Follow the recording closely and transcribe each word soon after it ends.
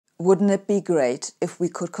Wouldn't it be great if we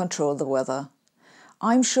could control the weather?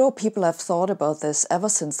 I'm sure people have thought about this ever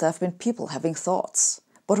since there have been people having thoughts.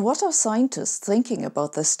 But what are scientists thinking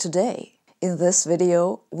about this today? In this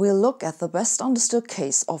video, we'll look at the best understood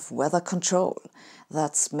case of weather control.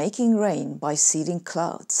 That's making rain by seeding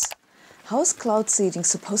clouds. How is cloud seeding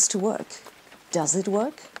supposed to work? Does it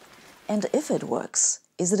work? And if it works,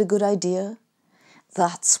 is it a good idea?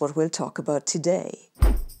 That's what we'll talk about today.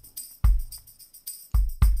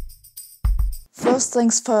 First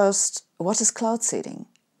things first, what is cloud seeding?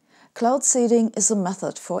 Cloud seeding is a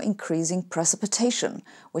method for increasing precipitation,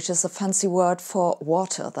 which is a fancy word for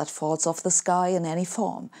water that falls off the sky in any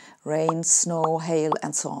form, rain, snow, hail,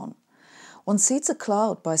 and so on. One seeds a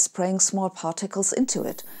cloud by spraying small particles into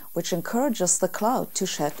it, which encourages the cloud to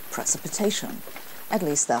shed precipitation. At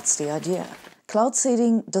least that's the idea. Cloud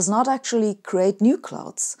seeding does not actually create new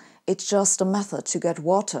clouds. It's just a method to get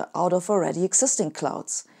water out of already existing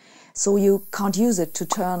clouds. So you can't use it to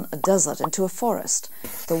turn a desert into a forest.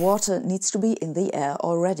 The water needs to be in the air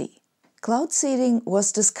already. Cloud seeding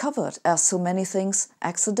was discovered, as so many things,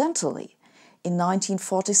 accidentally. In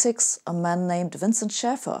 1946, a man named Vincent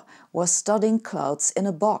Schaefer was studying clouds in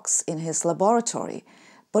a box in his laboratory,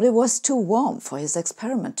 but it was too warm for his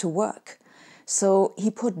experiment to work. So he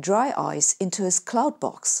put dry ice into his cloud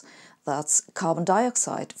box. That's carbon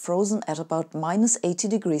dioxide frozen at about minus 80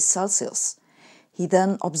 degrees Celsius. He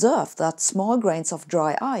then observed that small grains of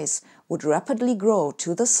dry ice would rapidly grow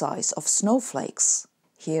to the size of snowflakes.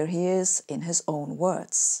 Here he is in his own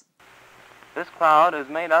words. This cloud is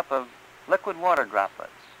made up of liquid water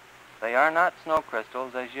droplets. They are not snow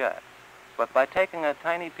crystals as yet, but by taking a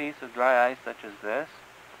tiny piece of dry ice such as this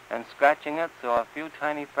and scratching it so a few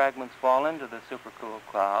tiny fragments fall into the supercooled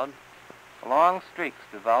cloud, long streaks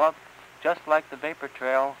develop just like the vapor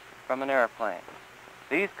trail from an airplane.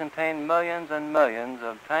 These contain millions and millions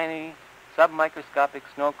of tiny submicroscopic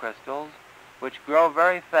snow crystals which grow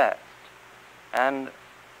very fast and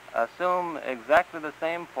assume exactly the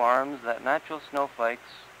same forms that natural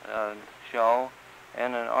snowflakes show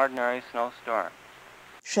in an ordinary snowstorm.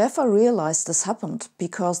 Schaefer realized this happened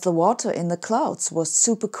because the water in the clouds was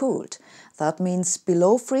supercooled. That means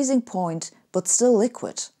below freezing point, but still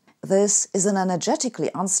liquid. This is an energetically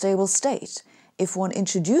unstable state. If one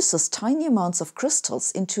introduces tiny amounts of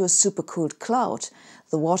crystals into a supercooled cloud,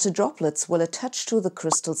 the water droplets will attach to the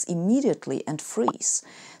crystals immediately and freeze.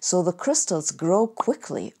 So the crystals grow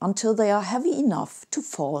quickly until they are heavy enough to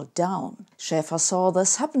fall down. Schaefer saw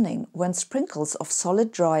this happening when sprinkles of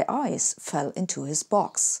solid dry ice fell into his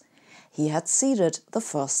box. He had seeded the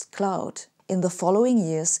first cloud. In the following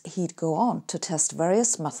years, he'd go on to test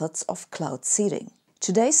various methods of cloud seeding.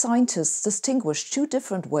 Today, scientists distinguish two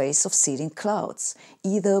different ways of seeding clouds,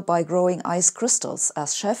 either by growing ice crystals,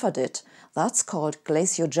 as Schaefer did, that's called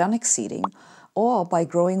glaciogenic seeding, or by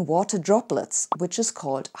growing water droplets, which is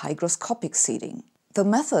called hygroscopic seeding. The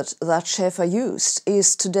method that Schaefer used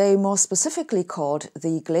is today more specifically called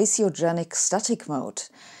the glaciogenic static mode.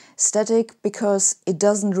 Static because it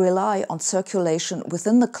doesn't rely on circulation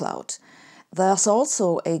within the cloud. There's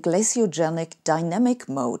also a glaciogenic dynamic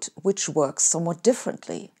mode, which works somewhat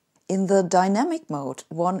differently. In the dynamic mode,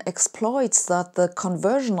 one exploits that the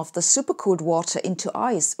conversion of the supercooled water into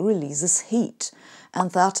ice releases heat,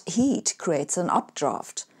 and that heat creates an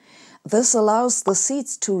updraft. This allows the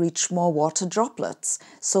seeds to reach more water droplets,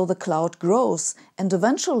 so the cloud grows and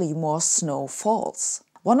eventually more snow falls.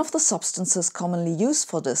 One of the substances commonly used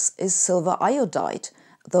for this is silver iodide,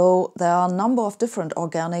 though there are a number of different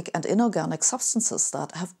organic and inorganic substances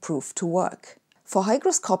that have proved to work. For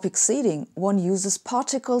hygroscopic seeding, one uses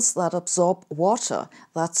particles that absorb water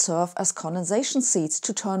that serve as condensation seeds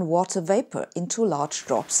to turn water vapor into large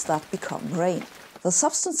drops that become rain. The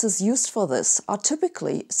substances used for this are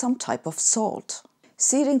typically some type of salt.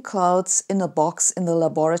 Seeding clouds in a box in the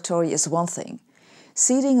laboratory is one thing.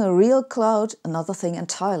 Seeding a real cloud, another thing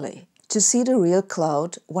entirely. To seed a real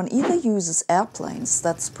cloud, one either uses airplanes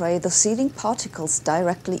that spray the seeding particles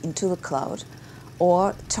directly into the cloud,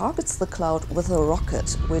 or targets the cloud with a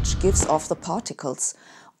rocket which gives off the particles,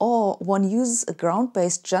 or one uses a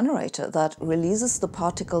ground-based generator that releases the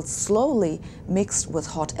particles slowly mixed with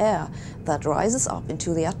hot air that rises up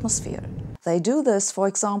into the atmosphere. They do this, for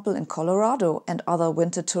example, in Colorado and other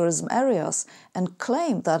winter tourism areas, and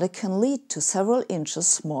claim that it can lead to several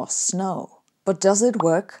inches more snow. But does it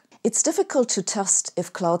work? It's difficult to test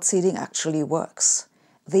if cloud seeding actually works.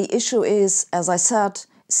 The issue is, as I said,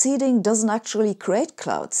 seeding doesn't actually create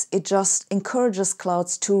clouds, it just encourages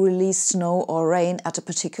clouds to release snow or rain at a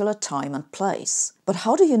particular time and place. But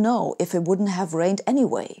how do you know if it wouldn't have rained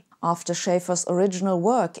anyway? After Schaefer's original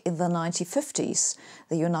work in the 1950s,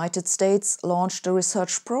 the United States launched a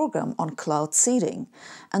research program on cloud seeding,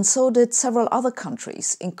 and so did several other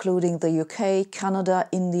countries, including the UK, Canada,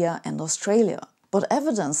 India, and Australia. But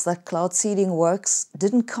evidence that cloud seeding works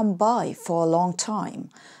didn't come by for a long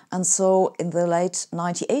time, and so in the late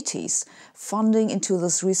 1980s, funding into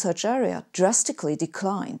this research area drastically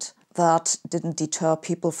declined. That didn't deter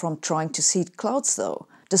people from trying to seed clouds, though.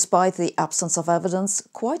 Despite the absence of evidence,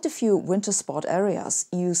 quite a few winter spot areas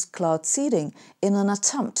used cloud seeding in an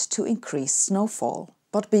attempt to increase snowfall.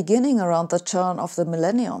 But beginning around the turn of the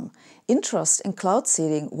millennium, interest in cloud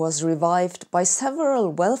seeding was revived by several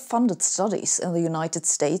well-funded studies in the United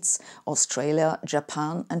States, Australia,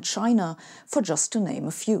 Japan, and China, for just to name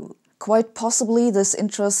a few. Quite possibly this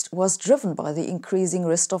interest was driven by the increasing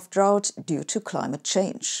risk of drought due to climate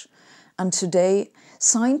change. And today,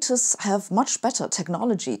 scientists have much better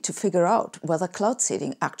technology to figure out whether cloud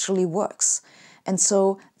seeding actually works. And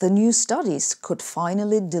so the new studies could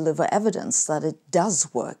finally deliver evidence that it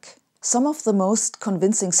does work. Some of the most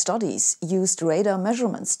convincing studies used radar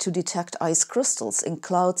measurements to detect ice crystals in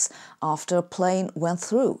clouds after a plane went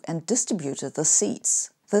through and distributed the seeds.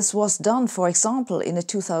 This was done, for example, in a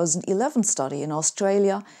 2011 study in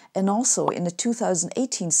Australia and also in a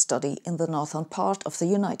 2018 study in the northern part of the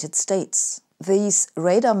United States. These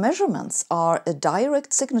radar measurements are a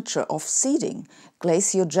direct signature of seeding,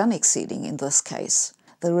 glaciogenic seeding in this case.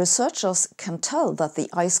 The researchers can tell that the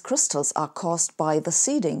ice crystals are caused by the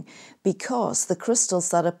seeding because the crystals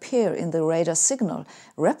that appear in the radar signal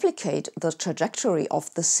replicate the trajectory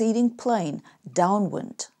of the seeding plane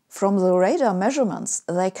downwind. From the radar measurements,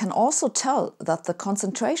 they can also tell that the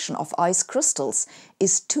concentration of ice crystals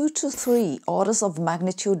is 2 to 3 orders of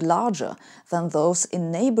magnitude larger than those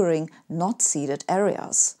in neighboring not seeded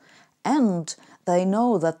areas. And they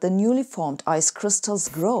know that the newly formed ice crystals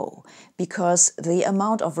grow because the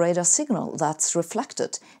amount of radar signal that's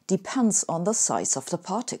reflected depends on the size of the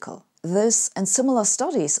particle. This and similar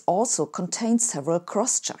studies also contain several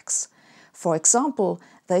cross-checks. For example,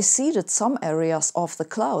 they seeded some areas of the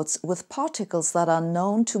clouds with particles that are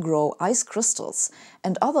known to grow ice crystals,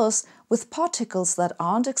 and others with particles that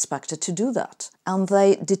aren't expected to do that. And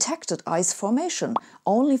they detected ice formation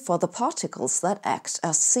only for the particles that act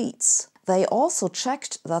as seeds. They also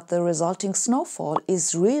checked that the resulting snowfall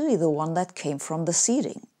is really the one that came from the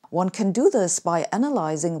seeding. One can do this by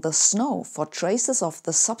analyzing the snow for traces of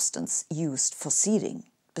the substance used for seeding.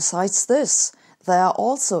 Besides this, there are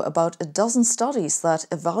also about a dozen studies that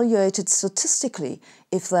evaluated statistically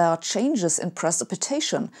if there are changes in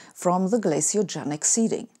precipitation from the glaciogenic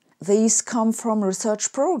seeding. These come from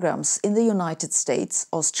research programs in the United States,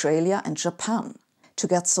 Australia, and Japan. To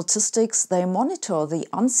get statistics, they monitor the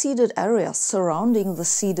unseeded areas surrounding the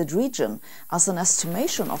seeded region as an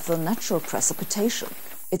estimation of the natural precipitation.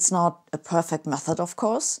 It's not a perfect method, of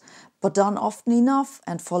course, but done often enough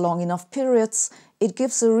and for long enough periods, it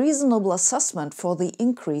gives a reasonable assessment for the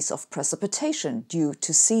increase of precipitation due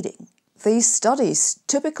to seeding. These studies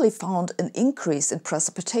typically found an increase in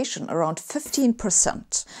precipitation around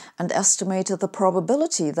 15% and estimated the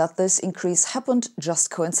probability that this increase happened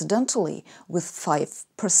just coincidentally with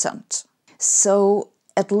 5%. So,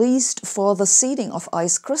 at least for the seeding of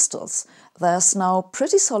ice crystals, there's now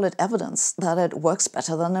pretty solid evidence that it works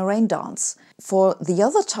better than a rain dance. For the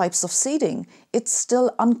other types of seeding, it's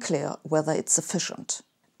still unclear whether it's sufficient.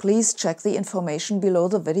 Please check the information below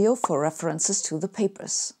the video for references to the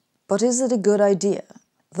papers. But is it a good idea?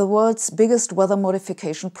 The world's biggest weather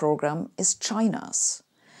modification program is China's.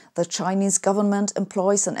 The Chinese government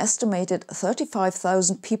employs an estimated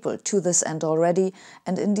 35,000 people to this end already,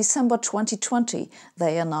 and in December 2020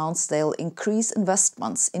 they announced they'll increase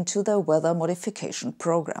investments into their weather modification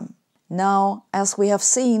program. Now, as we have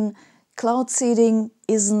seen, cloud seeding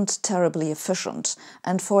isn't terribly efficient,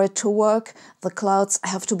 and for it to work, the clouds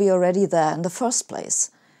have to be already there in the first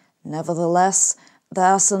place. Nevertheless,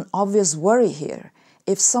 there's an obvious worry here.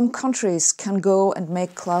 If some countries can go and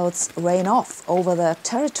make clouds rain off over their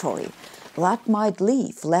territory, that might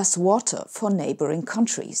leave less water for neighboring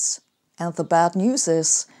countries. And the bad news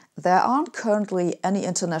is, there aren't currently any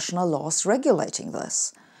international laws regulating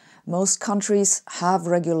this. Most countries have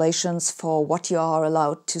regulations for what you are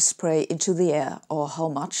allowed to spray into the air or how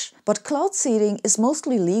much, but cloud seeding is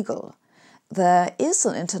mostly legal. There is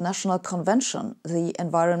an international convention, the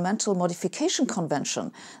Environmental Modification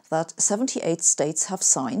Convention, that 78 states have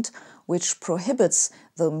signed, which prohibits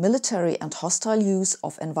the military and hostile use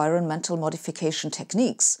of environmental modification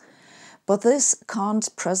techniques. But this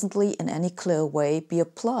can't presently in any clear way be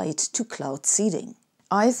applied to cloud seeding.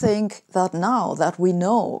 I think that now that we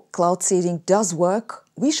know cloud seeding does work,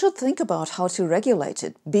 we should think about how to regulate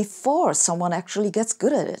it before someone actually gets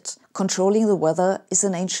good at it. Controlling the weather is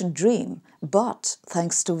an ancient dream, but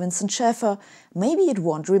thanks to Vincent Schaefer, maybe it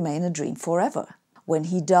won't remain a dream forever. When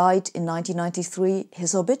he died in 1993,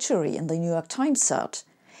 his obituary in the New York Times said,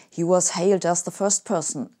 he was hailed as the first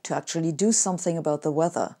person to actually do something about the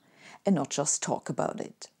weather and not just talk about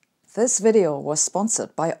it. This video was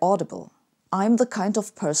sponsored by Audible. I'm the kind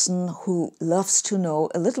of person who loves to know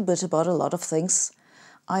a little bit about a lot of things.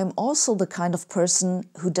 I'm also the kind of person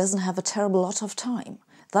who doesn't have a terrible lot of time.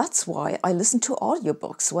 That's why I listen to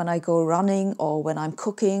audiobooks when I go running or when I'm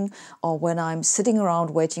cooking or when I'm sitting around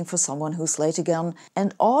waiting for someone who's late again.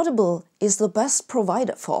 And Audible is the best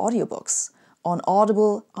provider for audiobooks. On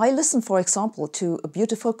Audible, I listen, for example, to A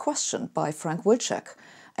Beautiful Question by Frank Wilczek,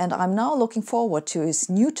 and I'm now looking forward to his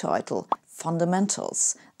new title,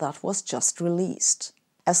 Fundamentals, that was just released.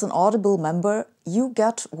 As an Audible member, you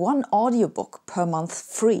get one audiobook per month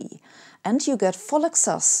free, and you get full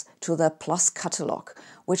access to their Plus catalog,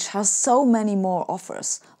 which has so many more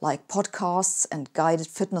offers, like podcasts and guided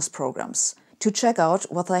fitness programs. To check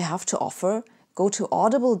out what they have to offer, go to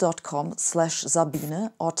audible.com/Sabine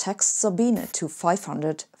or text Sabine to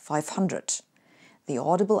 500 500. The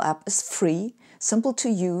Audible app is free, simple to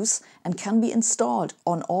use, and can be installed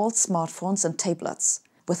on all smartphones and tablets.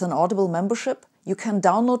 With an Audible membership, you can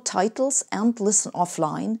download titles and listen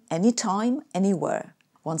offline, anytime, anywhere.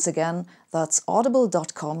 Once again, that's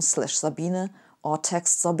audible.com/Sabine or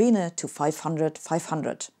text Sabine to 500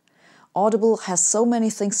 500. Audible has so many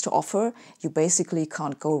things to offer, you basically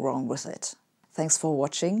can't go wrong with it. Thanks for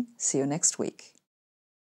watching. See you next week.